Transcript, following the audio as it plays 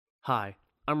Hi,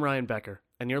 I'm Ryan Becker,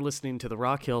 and you're listening to the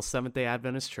Rock Hill Seventh-day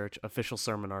Adventist Church official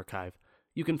sermon archive.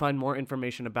 You can find more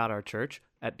information about our church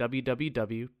at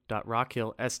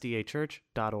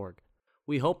www.rockhillsdachurch.org.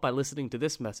 We hope by listening to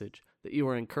this message that you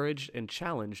are encouraged and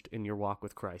challenged in your walk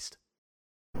with Christ.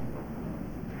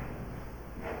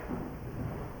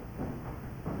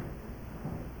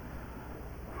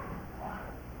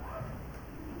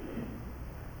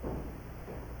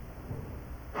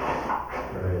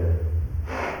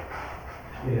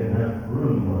 Get enough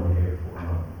room on here for my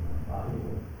body,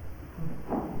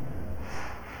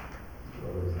 as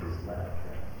well as this laptop.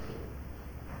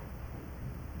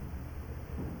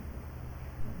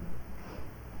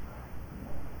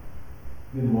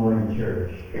 Good morning,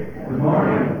 church. Good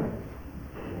morning.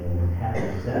 And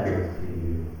happy Sabbath to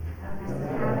you. Happy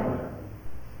Sabbath.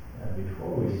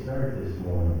 Before we start this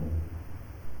morning,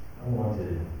 I want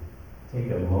to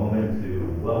take a moment to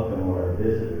welcome our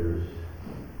visitors.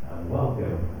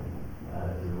 Welcome to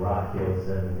the Rock Hill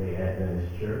Seventh-day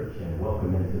Adventist Church, and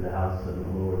welcome into the house of the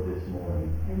Lord this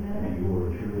morning. Amen. And you are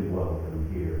truly welcome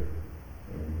here.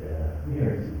 And I'm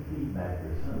hearing some feedback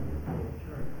or something.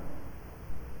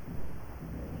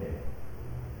 Okay,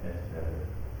 that's better.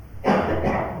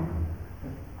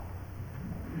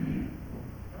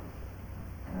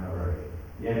 All right.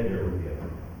 Yeah, there we go.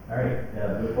 All right.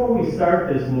 Before we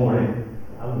start this morning,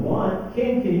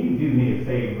 Ken, can you do me a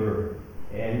favor?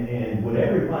 And would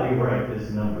everybody write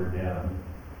this number down?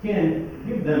 Ken,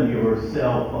 give them your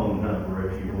cell phone number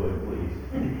if you would, please.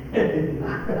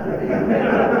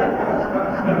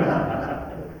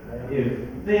 If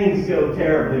things go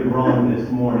terribly wrong this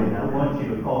morning, I want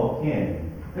you to call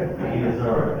Ken. He is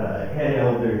our head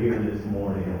elder here this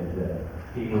morning, and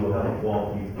he will help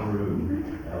walk you through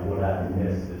what I've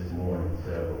missed this morning.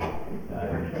 So,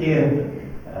 Ken,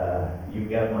 you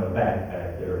got my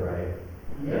backpack there, right?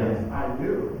 Yes, I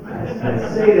do. I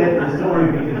say that this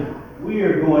morning because we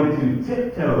are going to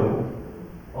tiptoe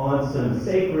on some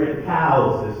sacred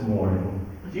cows this morning.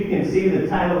 As you can see, the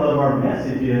title of our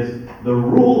message is The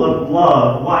Rule of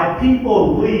Love, Why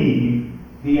People Leave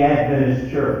the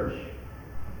Adventist Church.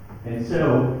 And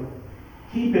so,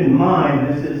 keep in mind,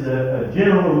 this is a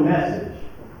general message.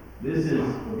 This is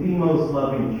the most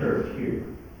loving church here.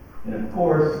 And of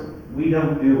course, we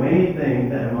don't do anything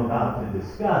that I'm about to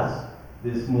discuss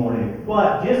this morning,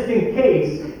 but just in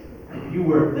case you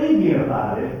were thinking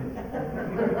about it,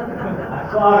 I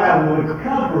thought I would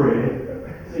cover it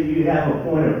so you'd have a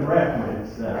point of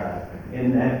reference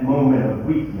in that moment of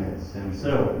weakness. And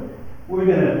so we're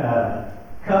going to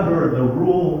cover the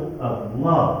rule of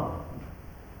love.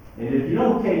 And if you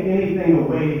don't take anything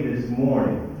away this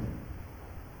morning,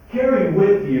 carry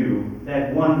with you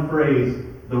that one phrase,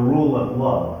 the rule of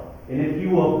love. And if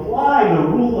you apply the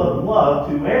rule of love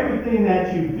to everything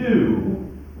that you do,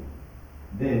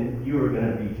 then you are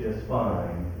going to be just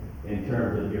fine in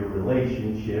terms of your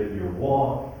relationship, your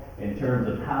walk, in terms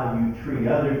of how you treat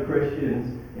other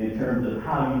Christians, in terms of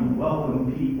how you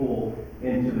welcome people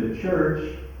into the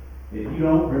church, if you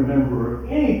don't remember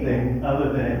anything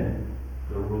other than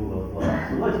the rule of love.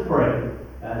 So let's pray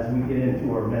as we get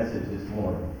into our message this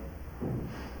morning.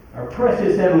 Our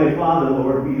precious Heavenly Father,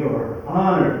 Lord, we are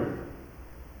honored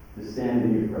to stand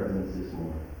in your presence this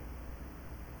morning.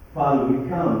 Father, we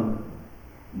come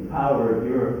in the power of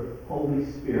your Holy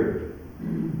Spirit.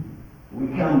 We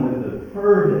come with a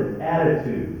fervent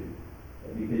attitude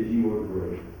because you are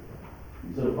great.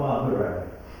 And so, Father, I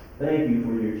thank you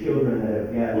for your children that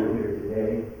have gathered here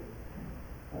today.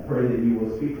 I pray that you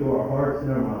will speak to our hearts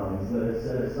and our minds. Let us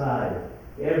set aside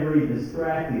every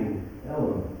distracting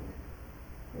element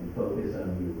and focus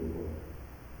on you, Lord.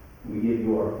 We give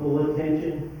you our full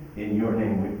attention. In your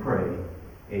name we pray.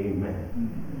 Amen.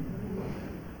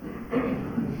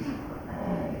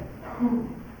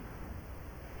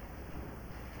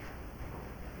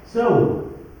 So,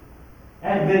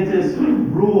 Adventist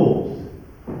rules.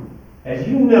 As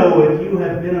you know, if you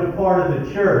have been a part of the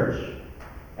church,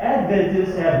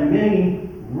 Adventists have many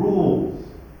rules.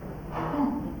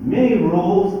 Many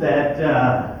rules that,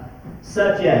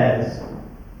 such as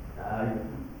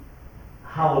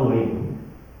Halloween.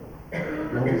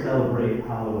 Don't celebrate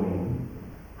Halloween.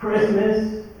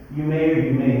 Christmas, you may or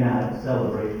you may not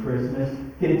celebrate Christmas.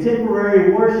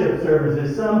 Contemporary worship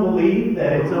services, some believe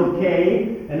that it's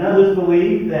okay, and others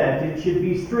believe that it should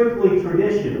be strictly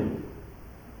traditional.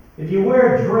 If you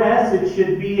wear a dress, it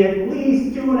should be at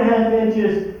least 2.5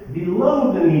 inches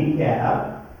below the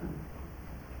kneecap.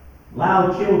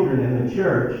 Loud children in the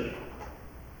church,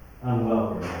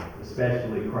 unwelcome,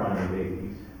 especially crying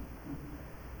babies.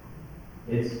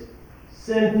 It's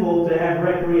sinful to have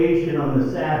recreation on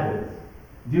the Sabbath.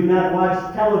 Do not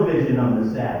watch television on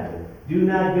the Sabbath. Do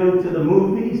not go to the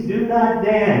movies. Do not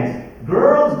dance.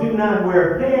 Girls, do not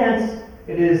wear pants.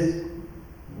 It is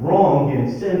wrong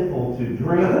and sinful to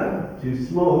drink, to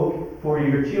smoke, for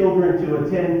your children to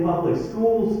attend public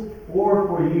schools, or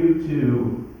for you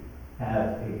to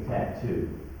have a tattoo.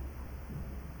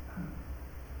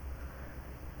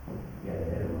 Got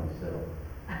ahead of myself,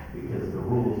 because the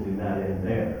rules do not end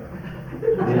there.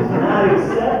 It is not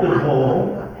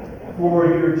acceptable for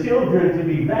your children to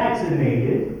be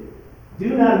vaccinated. Do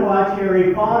not watch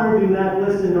Harry Potter. Do not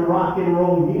listen to rock and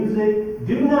roll music.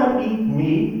 Do not eat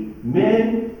meat.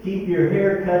 Men, keep your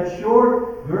hair cut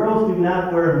short. Girls, do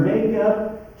not wear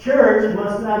makeup. Church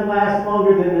must not last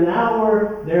longer than an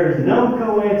hour. There is no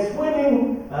co-ed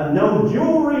swimming, no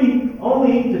jewelry.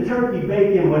 Only eat the turkey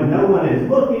bacon when no one is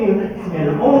looking,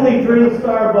 and only drink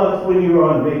Starbucks when you are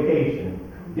on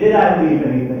vacation. Did I leave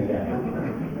anything out?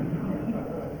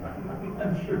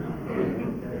 I'm sure.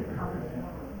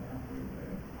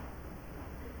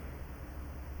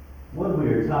 What we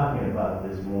are talking about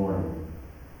this morning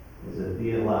is a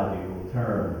theological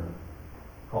term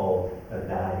called a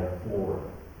diaphora.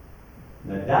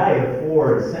 Now,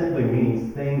 diaphora simply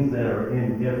means things that are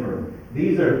indifferent.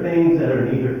 These are things that are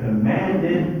neither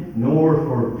commanded nor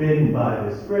forbidden by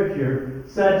the Scripture,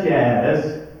 such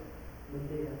as,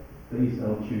 please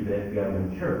don't chew that gum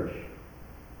in church.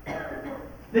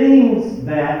 Things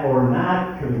that are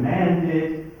not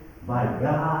commanded by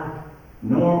God,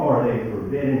 nor are they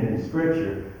forbidden in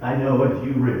Scripture. I know as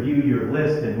you review your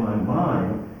list in my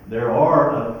mind, there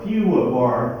are a few of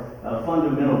our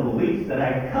fundamental beliefs that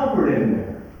I covered in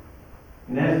there.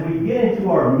 And as we get into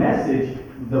our message,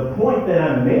 the point that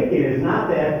I'm making is not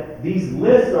that these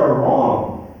lists are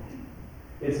wrong.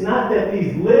 It's not that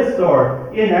these lists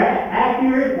are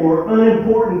inaccurate or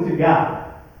unimportant to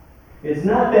God. It's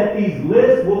not that these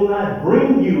lists will not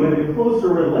bring you into a closer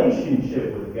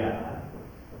relationship with God.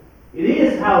 It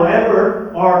is,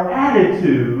 however, our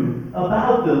attitude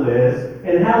about the list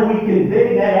and how we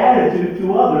convey that attitude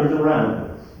to others around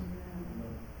us.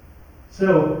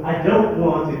 So I don't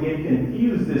want to get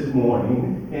confused this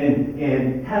morning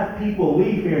and have people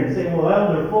leave here and say, well,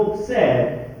 Elder Fulp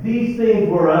said these things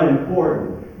were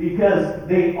unimportant, because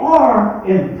they are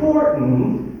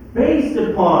important based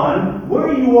upon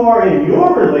where you are in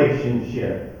your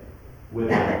relationship with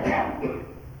God.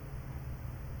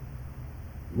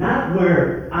 Not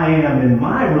where I am in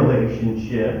my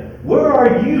relationship. Where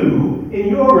are you in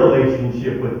your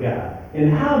relationship with God?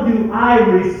 And how do I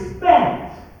respect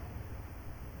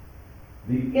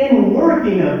the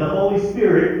inworking of the Holy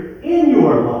Spirit in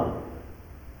your life?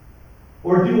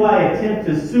 Or do I attempt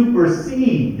to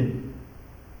supersede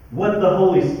what the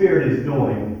Holy Spirit is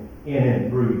doing in and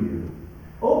through you?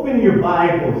 Open your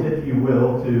Bibles, if you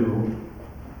will, to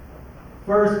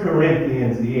 1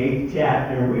 Corinthians, the 8th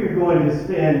chapter. We are going to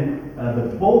spend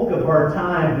the bulk of our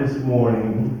time this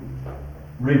morning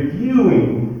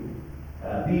reviewing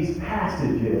these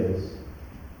passages.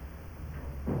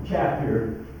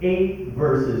 Chapter 8,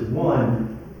 verses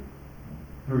 1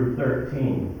 through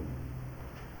 13.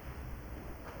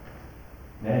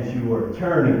 And as you are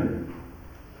turning,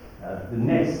 the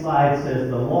next slide says,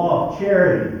 the law of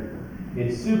charity,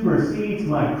 it supersedes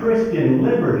my Christian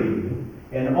liberty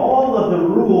and all of the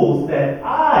rules that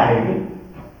I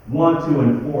want to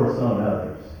enforce on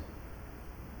others.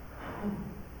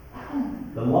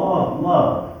 The law of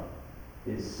love,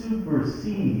 it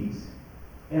supersedes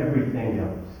everything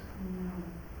else.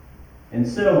 And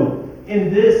so,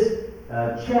 in this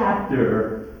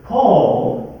chapter,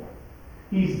 Paul,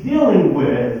 he's dealing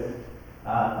with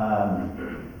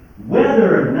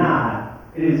whether or not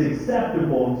it is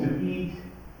acceptable to eat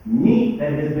meat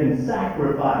that has been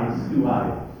sacrificed to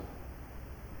idols.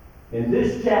 In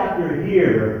this chapter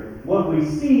here, what we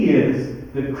see is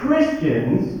the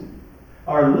Christians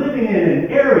are living in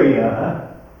an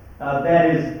area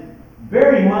that is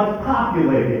very much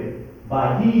populated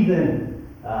by heathen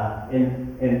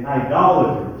and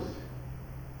idolaters.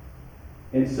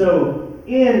 And so,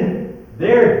 in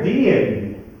their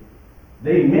deity,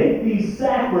 they make these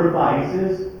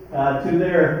sacrifices to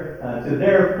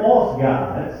their false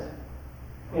gods,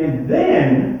 and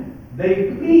then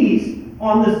they feast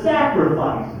on the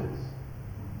sacrifices.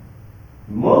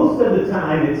 Most of the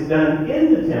time it's done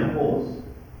in the temples,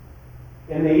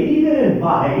 and they even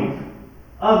invite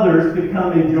others to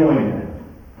come and join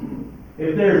them.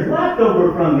 If there's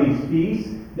leftover from these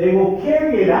feasts, they will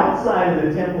carry it outside of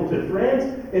the temple to friends,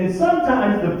 and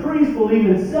sometimes the priest will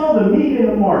even sell the meat in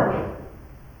the market.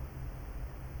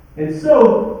 And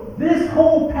so, this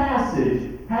whole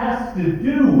passage has to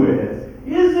do with,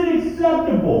 is it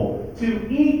acceptable able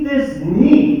to eat this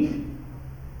meat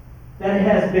that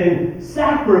has been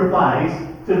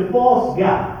sacrificed to false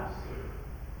gods?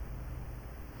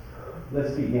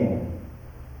 Let's begin.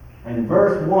 And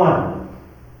verse 1.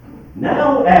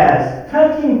 Now as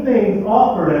touching things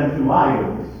offered unto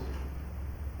idols,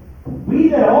 we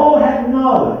that all have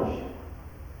knowledge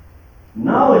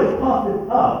puffeth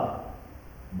up,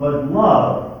 but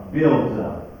love builds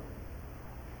up.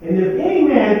 And if any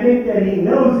man think that he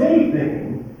knows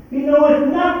anything, he knoweth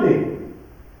nothing,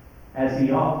 as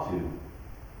he ought to.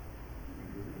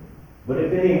 But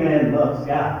if any man loves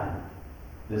God,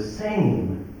 the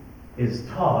same is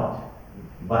taught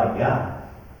by God.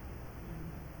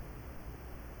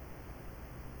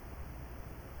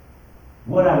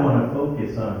 What I want to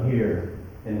focus on here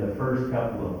in the first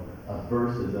couple of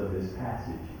verses of this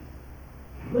passage,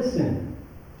 listen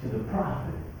to the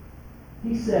prophet.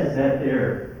 He says that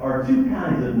there are two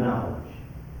kinds of knowledge.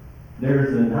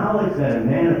 There's the knowledge that a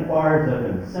man acquires of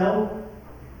himself,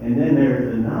 and then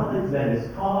there's the knowledge that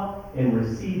is taught and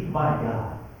received by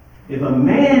God. If a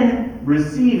man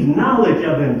receives knowledge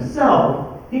of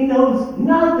himself, he knows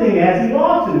nothing as he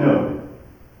ought to know.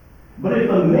 But if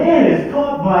a man is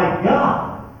taught by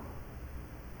God,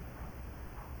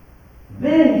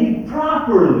 then he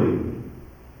properly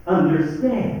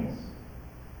understands.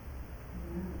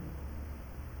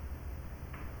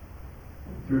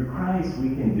 Through Christ we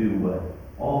can do what?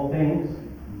 All things.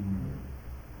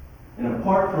 And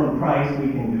apart from Christ we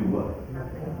can do what?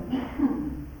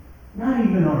 Not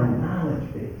even our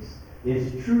knowledge base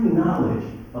is true knowledge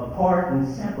apart and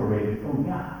separated from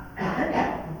God.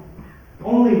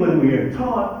 Only when we are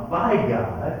taught by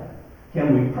God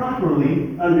can we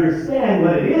properly understand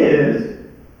what it is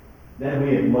that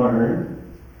we have learned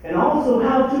and also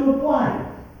how to apply it.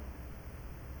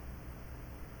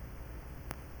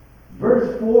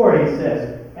 Verse 4, he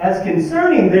says, as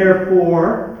concerning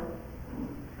therefore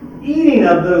eating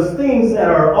of those things that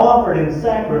are offered in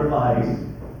sacrifice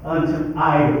unto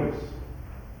idols.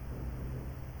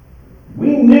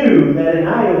 We knew that an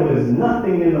idol is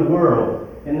nothing in the world,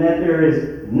 and that there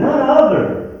is none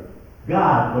other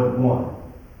God but one.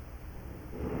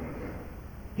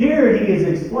 Here he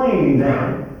is explaining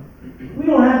that we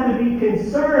don't have to be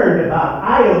concerned about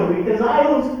idols because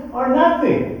idols are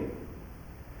nothing.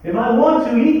 If I want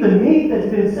to eat the meat that's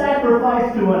been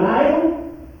sacrificed to an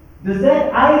idol, does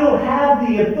that idol have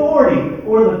the authority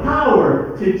or the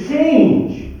power to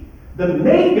change the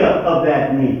makeup of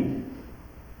that meat?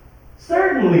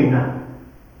 Certainly not.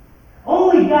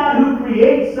 Only God who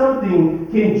creates something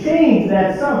can change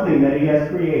that something that he has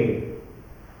created.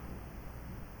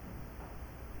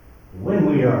 When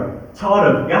we are taught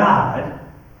of God,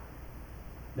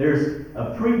 there's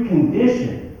a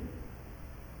precondition.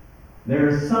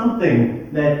 There's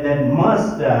something that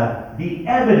must be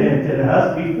evident in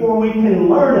us before we can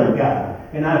learn of God.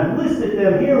 And I've listed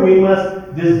them here. We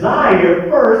must desire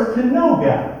first to know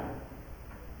God.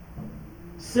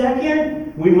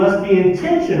 Second, we must be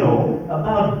intentional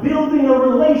about building a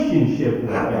relationship with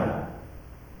God.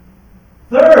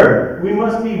 Third, we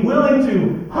must be willing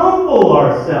to humble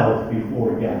ourselves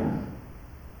before God.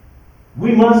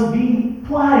 We must be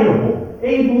pliable,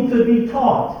 able to be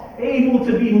taught, able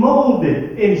to be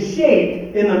molded and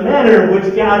shaped in the manner in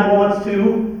which God wants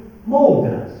to mold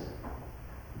us.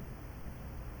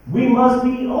 We must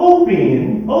be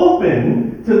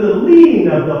open to the leading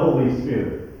of the Holy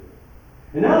Spirit.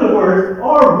 In other words,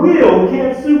 our will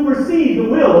can't supersede the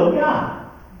will of God.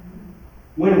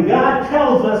 When God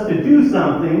tells us to do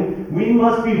something, we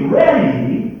must be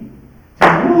ready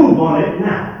to move on it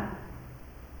now.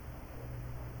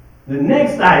 The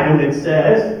next item it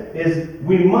says is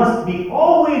we must be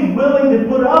always willing to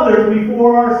put others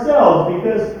before ourselves,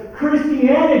 because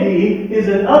Christianity is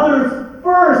an others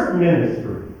first ministry.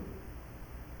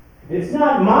 It's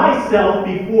not myself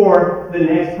before the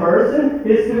next person.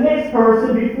 It's the next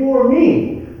person before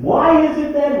me. Why is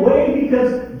it that way?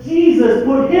 Because Jesus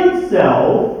put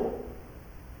himself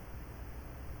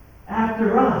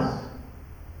after us.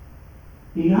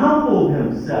 He humbled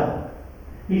himself.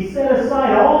 He set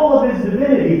aside all of his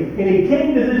divinity, and he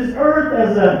came to this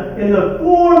earth in the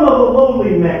form of a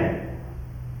lowly man.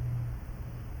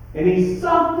 And he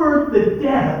suffered the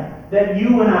death that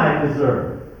you and I deserve.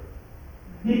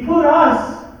 He put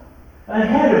us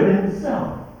ahead of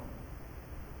himself.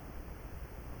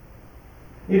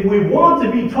 If we want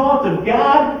to be taught of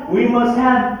God, we must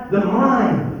have the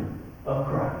mind of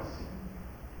Christ.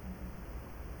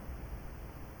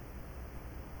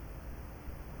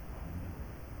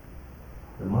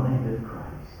 The mind of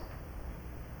Christ.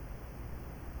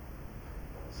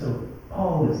 So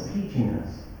Paul is teaching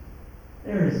us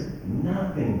there is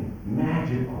nothing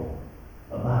magical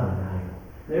about an idol.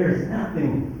 There is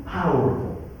nothing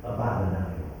powerful about an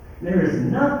idol. There is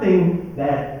nothing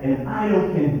that an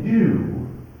idol can do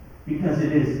because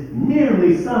it is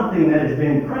merely something that has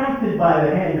been crafted by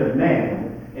the hand of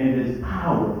man and is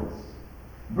powerless.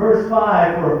 Verse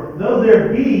 5, for though there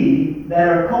be that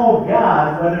are called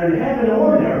gods, whether in heaven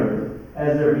or in earth,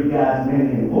 as there be gods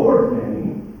many and lords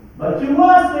many, but to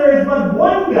us there is but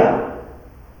one God,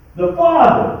 the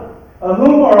Father, of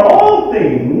whom are all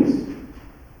things,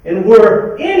 and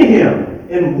we're in him,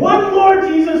 in one Lord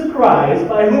Jesus Christ,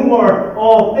 by whom are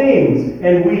all things,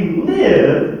 and we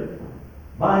live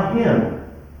by him.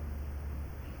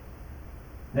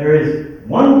 There is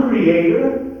one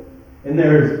Creator, and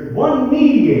there is one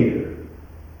mediator,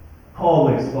 Paul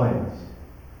explains.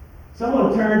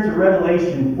 Someone turn to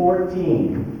Revelation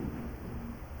 14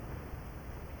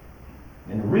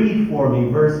 and read for me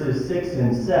verses 6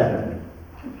 and 7.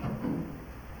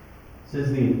 This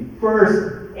is the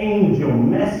first angel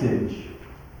message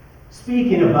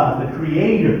speaking about the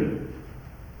Creator.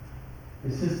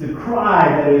 This is the cry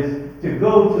that is to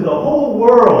go to the whole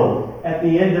world at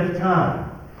the end of time.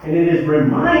 And it is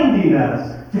reminding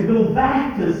us to go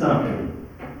back to something.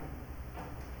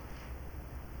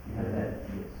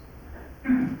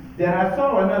 Then I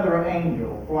saw another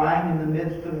angel flying in the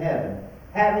midst of heaven,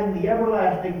 having the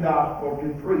everlasting gospel to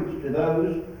preach to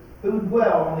those who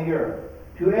dwell on the earth,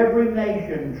 to every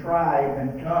nation, tribe,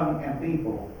 and tongue, and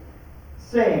people,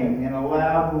 saying in a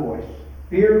loud voice,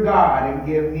 fear God and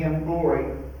give him glory,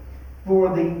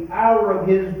 for the hour of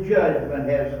his judgment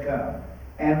has come,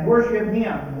 and worship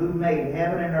him who made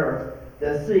heaven and earth,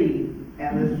 the sea,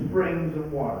 and the springs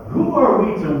of water. Who are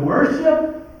we to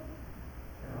worship?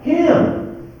 Him.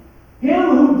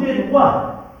 Him who did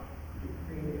what?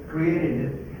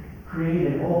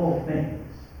 Created all things.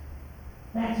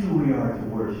 That's who we are to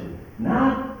worship.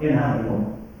 Not an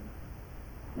idol.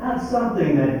 Not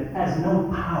something that has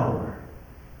no power.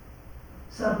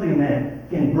 Something that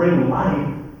can bring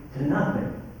life to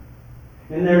nothing.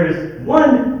 And there is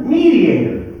one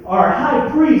mediator, our high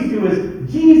priest, who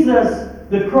is Jesus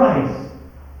the Christ.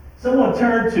 Someone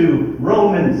turn to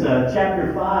Romans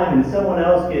chapter 5, and someone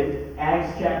else get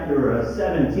Acts chapter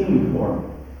 17 for me.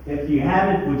 If you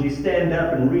haven't, would you stand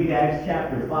up and read Acts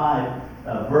chapter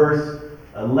 5, verse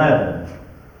 11.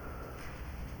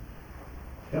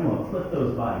 Come on, flip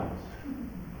those Bibles.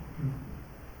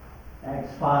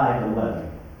 Acts 5:11.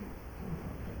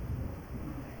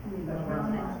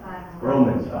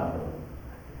 Romans 5.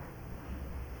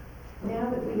 Now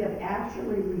that we have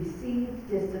actually received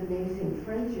this amazing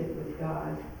friendship with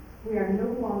God, we are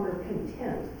no longer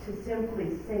content to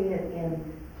simply say it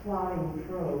in plodding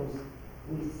prose.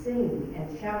 We sing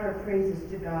and shout our praises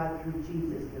to God through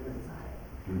Jesus the Messiah.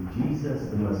 Through Jesus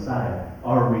the Messiah,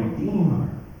 our Redeemer.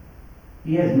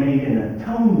 He has made an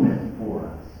atonement for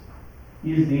us.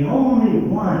 He is the only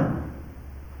one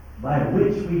by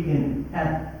which we can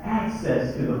have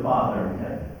access to the Father in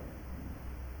heaven.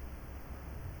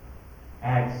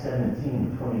 Acts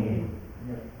 17:28.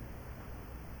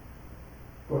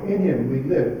 For in him we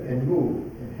live and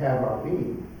move and have our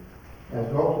being,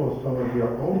 as also some of your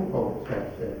own poets have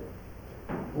said.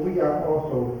 For we are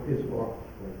also his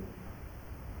offspring.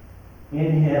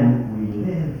 In him we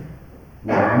live,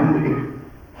 we move,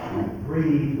 we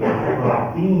breathe, we have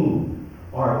our being.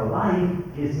 Our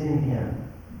life is in him.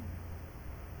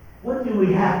 What do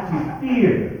we have to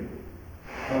fear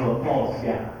of a false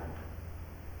God?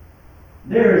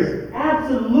 There is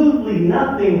absolutely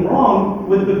nothing wrong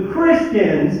with the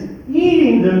Christians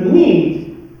eating the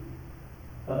meat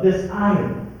of this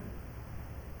idol.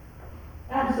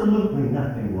 Absolutely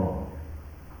nothing wrong.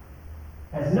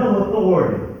 Has no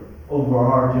authority over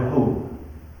our Jehovah.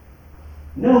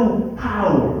 No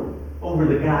power over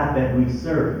the God that we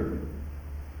serve.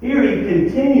 Here he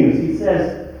continues. He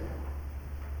says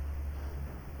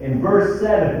in verse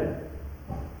 7,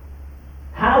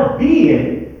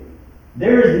 howbeit,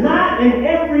 there is not in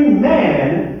every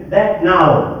man that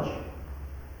knowledge.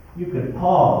 You could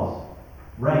pause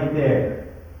right there.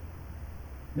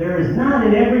 There is not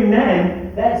in every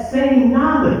man that same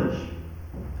knowledge.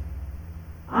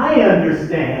 I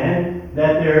understand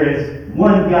that there is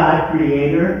one God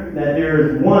creator, that there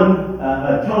is one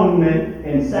atonement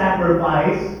and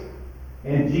sacrifice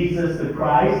in Jesus the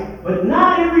Christ, but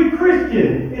not every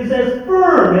Christian is as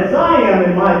firm as I am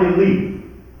in my belief.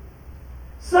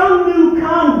 Some new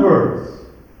converts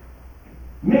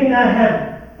may not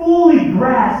have fully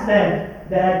grasped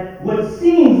that what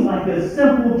seems like a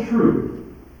simple truth.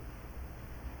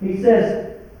 He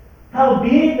says,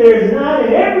 howbeit there is not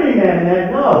in every man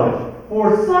that knowledge,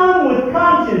 For some with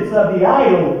conscience of the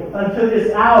idol unto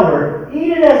this hour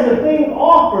eat it as a thing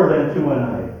offered unto an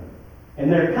idol,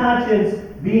 and their conscience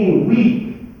being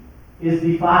weak is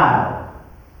defiled.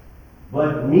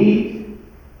 But meat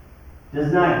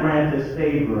does not grant us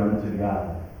favor unto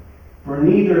God. For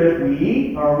neither if we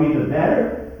eat are we the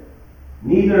better,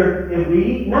 neither if we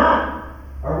eat not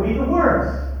are we the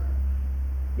worse.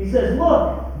 He says,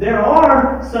 look, there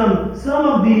are some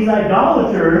of these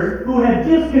idolaters who have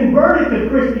just converted to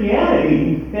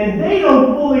Christianity, and they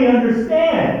don't fully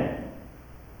understand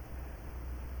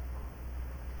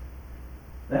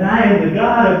that I am the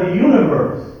God of the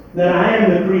universe, that I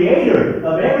am the creator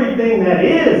of everything that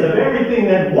is, of everything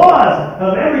that was,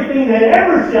 of everything that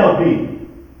ever shall be.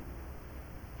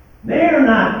 They are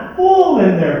not full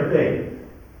in their faith.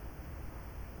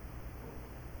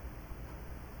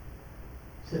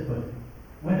 He said, but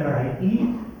whether I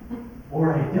eat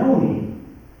or I don't eat,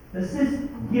 does this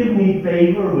give me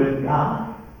favor with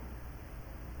God?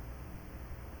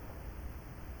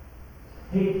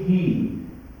 Take heed,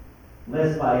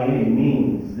 lest by any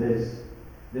means this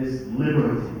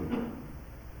liberty,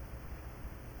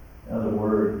 another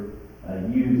word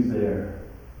used there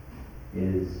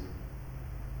is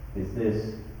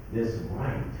this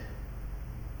right.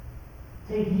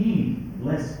 Take heed,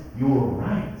 lest your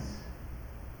rights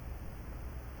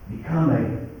become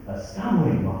a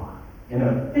stumbling block, an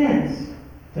offense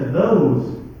to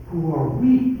those who are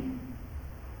weak.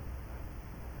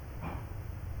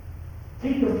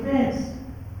 Take offense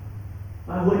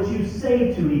by what you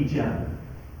say to each other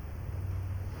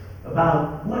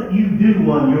about what you do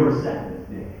on your Sabbath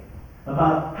day,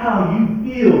 about how you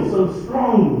feel so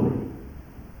strongly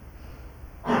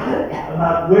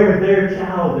about where their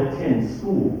child attends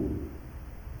school,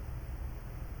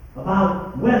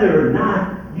 about whether or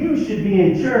not you should be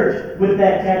in church with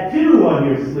that tattoo on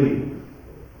your sleeve,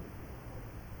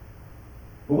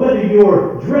 or whether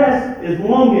your dress is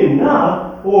long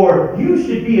enough, or you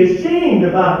should be ashamed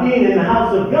about being in the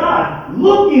house of God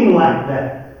looking like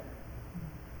that.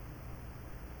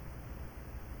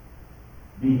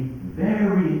 Be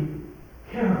very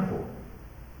careful,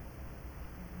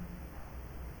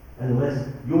 unless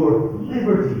your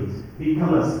liberties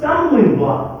become a stumbling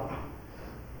block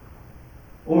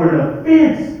or an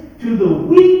offense to the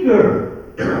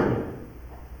weaker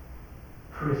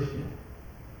Christian.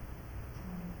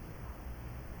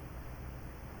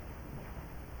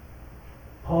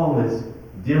 Paul is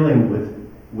dealing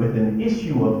with an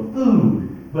issue of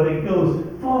food, but it goes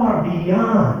far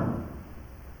beyond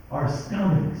our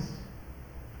stomachs.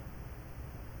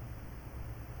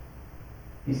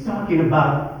 He's talking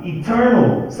about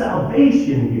eternal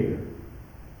salvation here.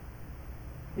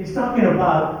 He's talking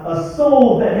about a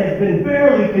soul that has been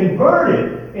barely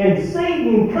converted, and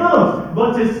Satan comes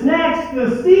but to snatch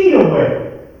the seed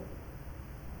away.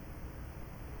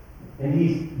 And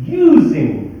he's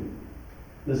using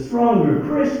the stronger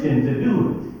Christian to do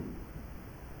it.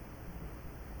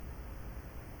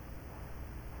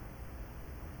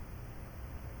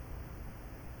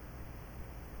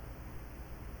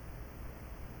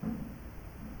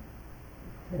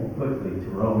 And quickly to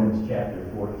Romans chapter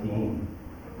 14.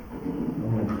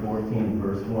 Romans 14,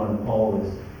 verse 1, Paul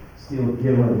is still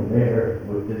dealing there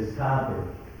with this topic.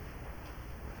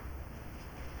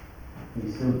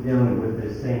 He's still dealing with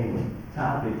this same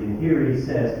topic. And here he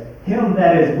says, him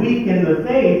that is weak in the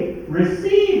faith,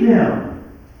 receive him,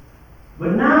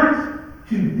 but not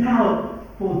to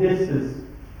doubtful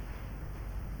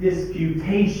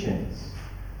disputations.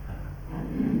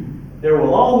 There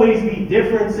will always be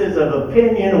differences of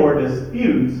opinion or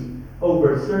disputes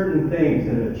over certain things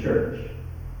in the church.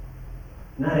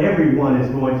 Not everyone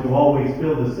is going to always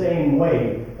feel the same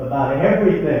way about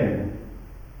everything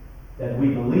that we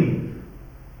believe.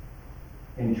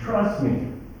 And trust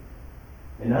me,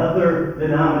 in other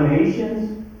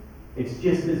denominations, it's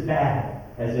just as bad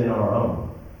as in our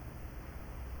own.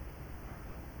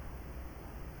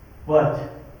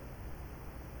 But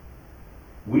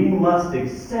we must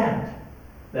accept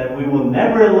that we will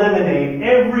never eliminate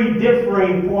every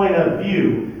differing point of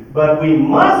view, but we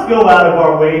must go out of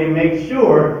our way to make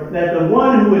sure that the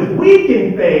one who is weak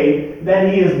in faith,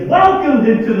 that he is welcomed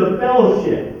into the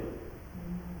fellowship.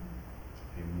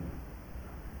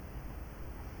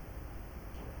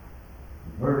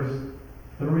 Verse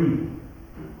 3.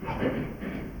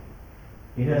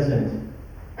 He doesn't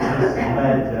just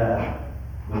let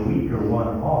the weaker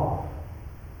one off.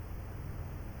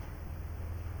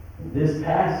 This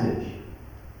passage,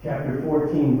 chapter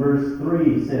 14, verse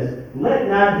 3 says, let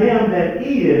not him that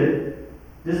eateth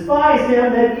despise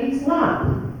him that eats not,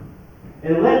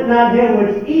 and let not him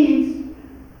which eats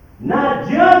not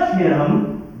judge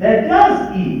him that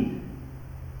does eat,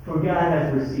 for God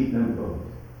has received them both.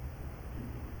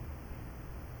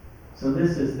 So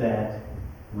this is that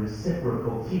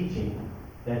reciprocal teaching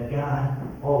that God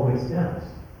always does.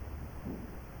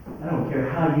 I don't care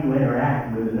how you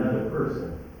interact with another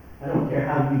person. I don't care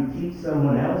how you teach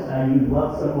someone else, how you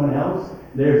love someone else.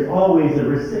 There's always a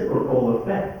reciprocal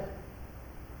effect.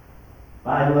 If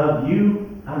I love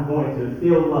you, I'm going to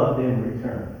feel loved in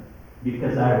return,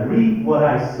 because I reap what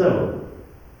I sow.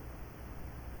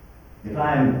 If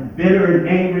I'm bitter and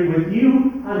angry with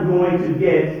you, I'm going to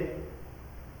get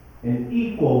an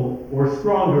equal or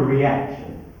stronger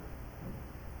reaction.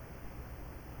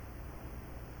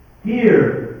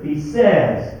 Here he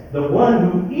says, the one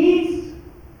who eats,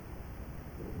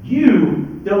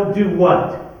 you don't do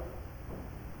what?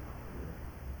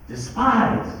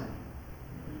 Despise.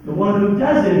 The one who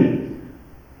doesn't eat.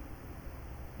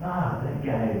 That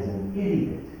guy is an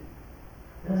idiot.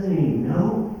 Doesn't he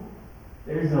know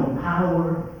there's no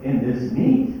power in this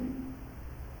meat?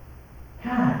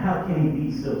 God, how can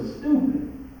he be so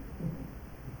stupid?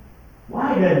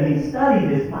 Why doesn't he study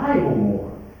his Bible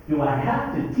more? Do I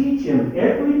have to teach him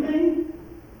everything?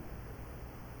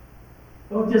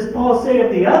 Or does Paul say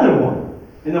of the other one?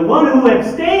 And the one who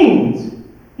abstains,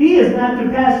 he is not to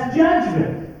pass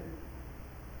judgment.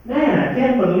 Man, I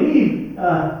can't believe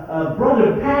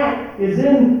Brother Pat is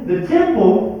in the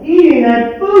temple eating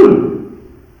that food.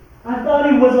 I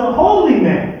thought he was a holy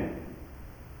man.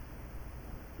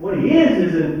 What he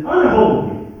is an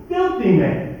unholy, filthy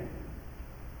man.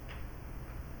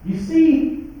 You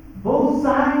see both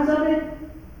sides of it?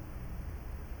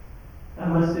 I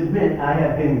must admit, I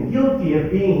have been guilty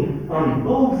of being on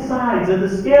both sides of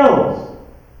the scales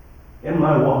in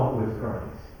my walk with Christ.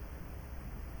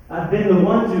 I've been the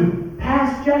one to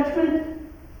pass judgment,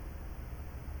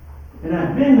 and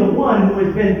I've been the one who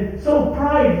has been so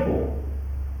prideful.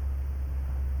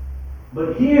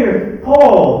 But here,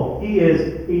 Paul,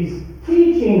 he's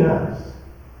teaching us.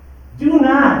 Do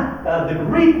not, the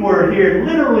Greek word here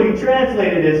literally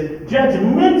translated as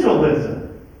judgmentalism.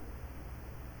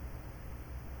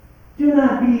 Do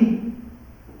not be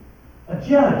a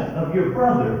judge of your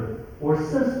brother or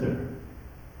sister.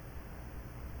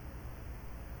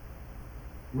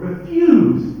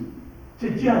 Refuse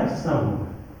to judge someone.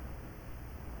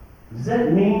 Does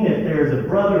that mean if there's a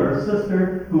brother or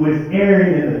sister who is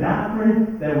erring in the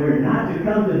doctrine, that we're not to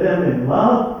come to them in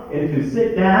love and to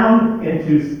sit down and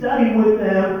to study with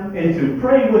them and to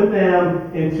pray with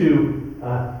them and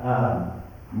to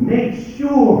make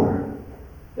sure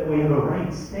that we have a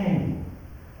right standing,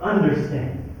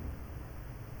 understanding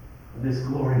of this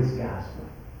glorious gospel?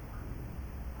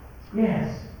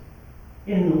 Yes,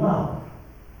 in love,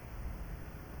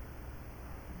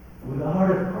 with the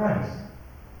heart of Christ.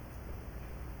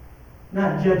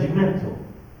 Not judgmental.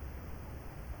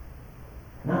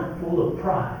 Not full of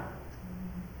pride.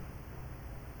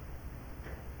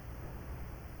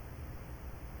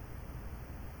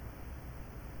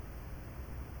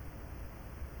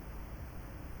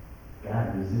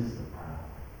 God resists the proud.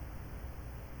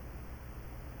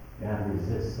 God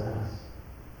resists us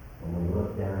when we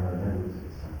look down our nose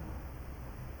at someone.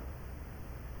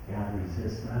 God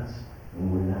resists us when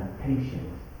we're not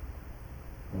patient,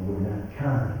 when we're not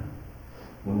kind,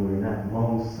 when we're not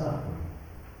long-suffering,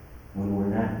 when we're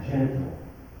not gentle,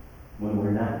 when we're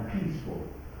not peaceful.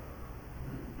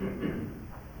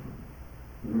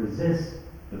 We resist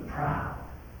the proud.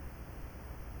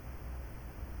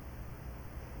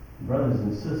 Brothers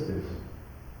and sisters,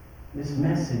 this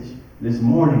message this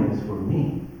morning is for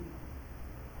me.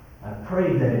 I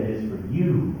pray that it is for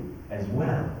you as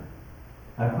well.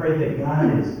 I pray that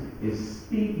God is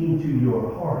speaking to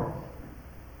your heart.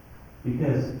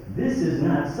 Because this is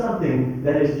not something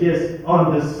that is just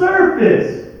on the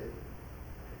surface.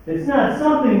 It's not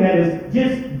something that is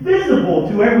just visible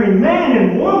to every man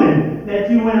and woman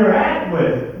that you interact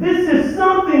with. This is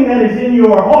something that is in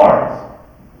your heart.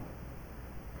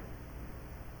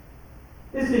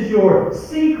 This is your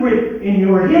secret and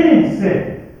your hidden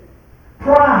sin.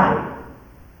 Pride.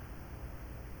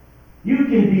 You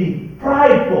can be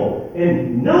prideful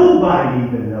and nobody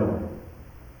even know it.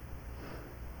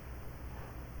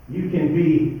 You can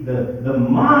be the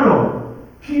model,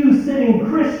 pew-sitting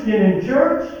Christian in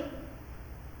church,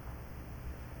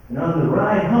 and on the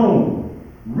ride home,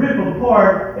 rip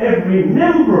apart every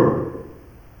member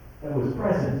that was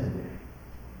present today.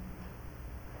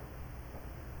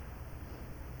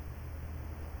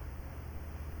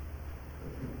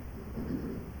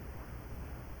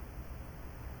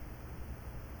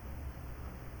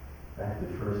 Back to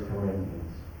 1 Corinthians.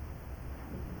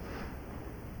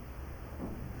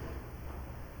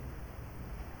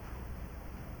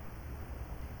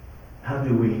 how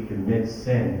do we commit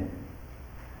sin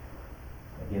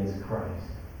against Christ?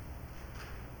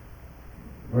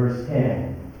 Verse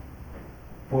 10.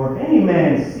 For if any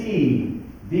man see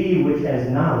thee which has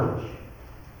knowledge,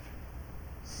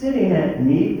 sitting at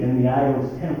meat in the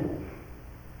idol's temple,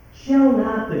 shall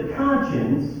not the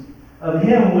conscience of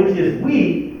him which is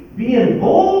weak be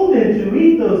emboldened to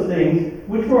eat those things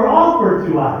which were offered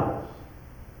to idols?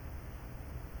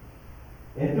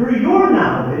 And through your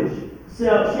knowledge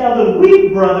shall the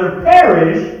weak brother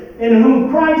perish in whom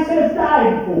Christ has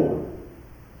died for.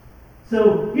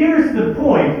 So here's the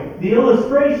point, the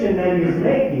illustration that he's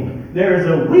making. There is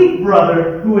a weak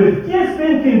brother who has just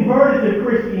been converted to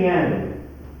Christianity.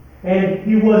 And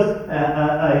he was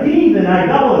a heathen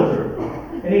idolater.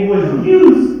 And he was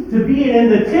used to being in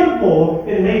the temple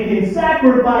and making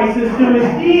sacrifices to his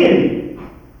deity.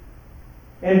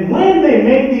 And when they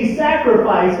made these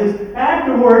sacrifices,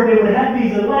 afterward they would have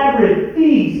these elaborate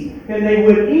feasts, and they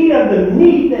would eat of the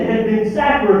meat that had been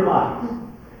sacrificed.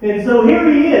 And so here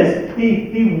he is.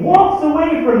 He walks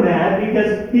away from that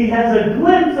because he has a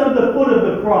glimpse of the foot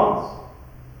of the cross.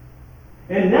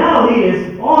 And now he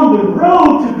is on the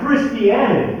road to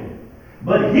Christianity.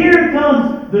 But here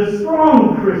comes the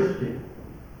strong Christian.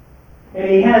 And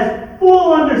he has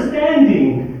full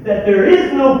understanding that there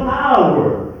is no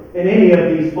power in any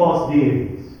of these false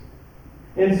deities.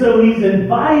 And so he's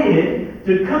invited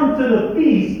to come to the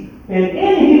feast, and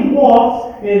in he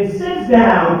walks and sits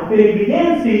down, and he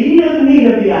begins to eat of the meat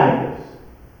of the idols.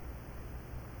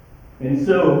 And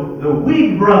so the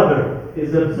weak brother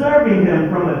is observing him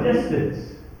from a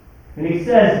distance. And he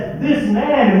says, this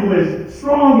man who is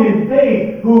strong in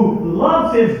faith, who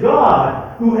loves his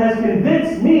God, who has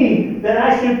convinced me that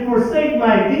I should forsake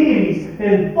my deities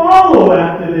and follow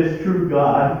after this true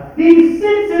God, he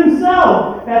sits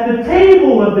himself at the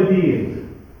table of the deity.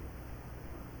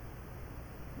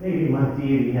 Maybe my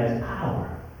deity has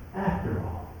power after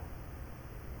all.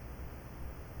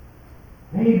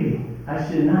 Maybe I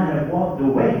should not have walked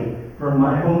away from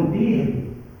my own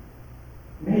deity.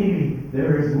 Maybe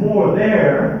there is more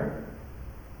there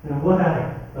than what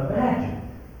I imagined.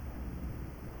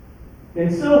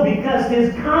 And so, because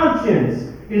his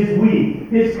conscience is weak,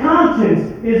 his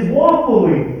conscience is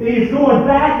waffling, he is going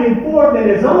back and forth in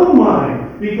his own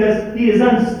mind because he is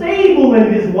unstable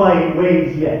in his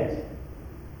ways yet.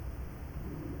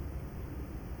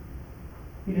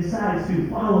 He decides to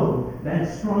follow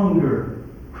that stronger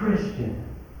Christian.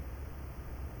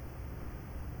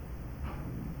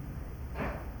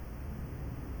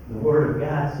 The Word of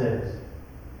God says,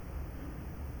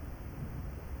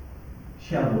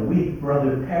 shall the weak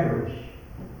brother perish,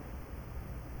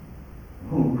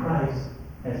 whom Christ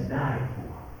has died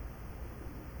for?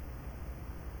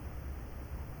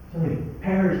 Shall he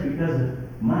perish because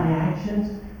of my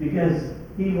actions? Because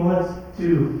he wants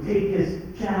to take his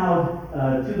child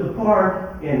to the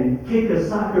park and kick a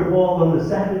soccer ball on the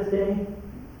Sabbath day?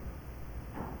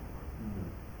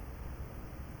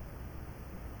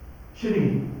 Should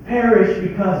he perish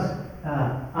because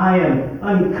I am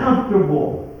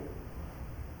uncomfortable?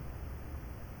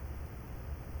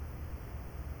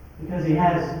 Because he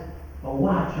has a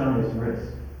watch on his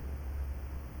wrist?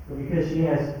 Or because she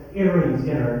has earrings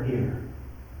in her ear?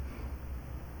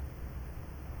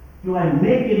 Do I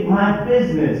make it my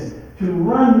business to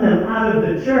run them out of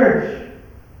the church?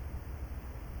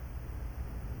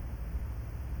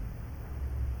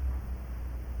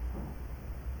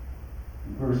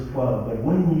 Verse 12, but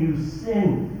when you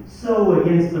sin so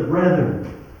against the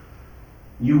brethren,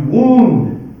 you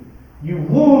wound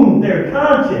their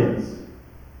conscience,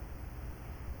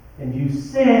 and you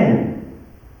sin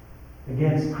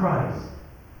against Christ.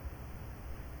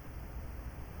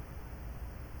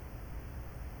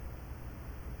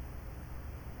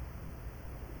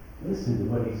 Listen to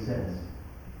what he says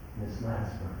in this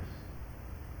last verse.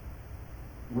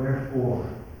 Wherefore,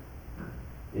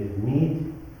 if meat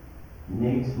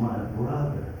makes my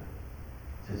brother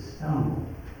to stumble,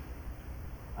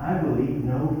 I will eat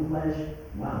no flesh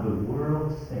while the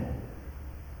world standeth,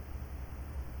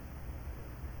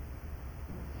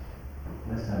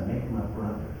 lest I make my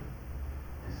brother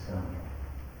to stumble.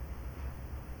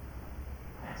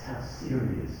 That's how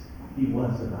serious he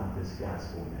was about this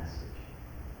gospel message.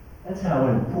 That's how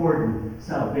important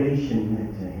salvation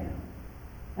meant to him.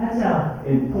 That's how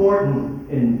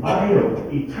important and vital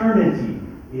eternity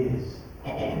is.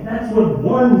 And that's what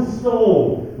one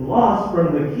soul lost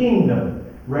from the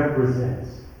kingdom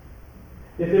represents.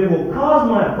 If it will cause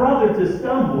my brother to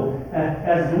stumble,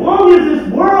 as long as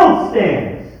this world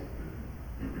stands,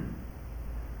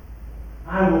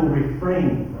 I will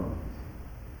refrain from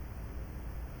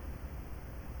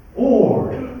it.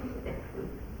 Or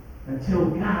until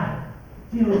God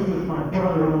deals with my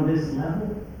brother on this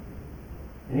level,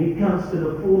 and he comes to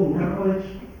the full knowledge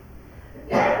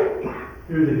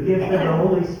through the gift of the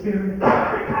Holy Spirit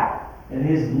and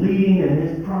his leading and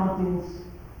his promptings,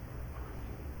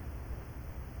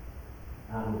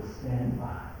 I will stand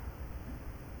by.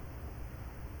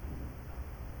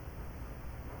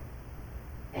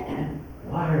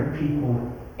 Why are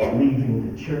people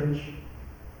leaving the church?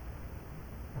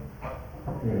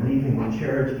 They're leaving the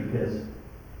church because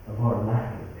of our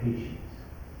lack of patience,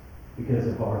 because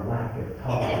of our lack of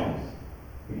tolerance,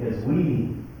 because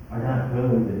we are not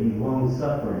willing to be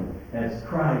long-suffering as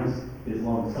Christ is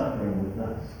long-suffering with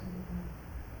us.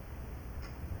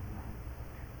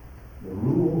 The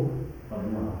rule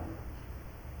of love.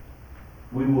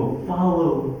 We will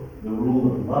follow the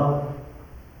rule of love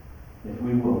if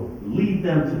we will lead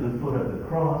them to the foot of the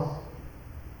cross,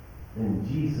 then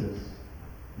Jesus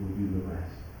will do the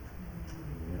rest.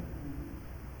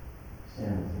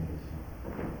 Stand with me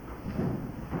this morning.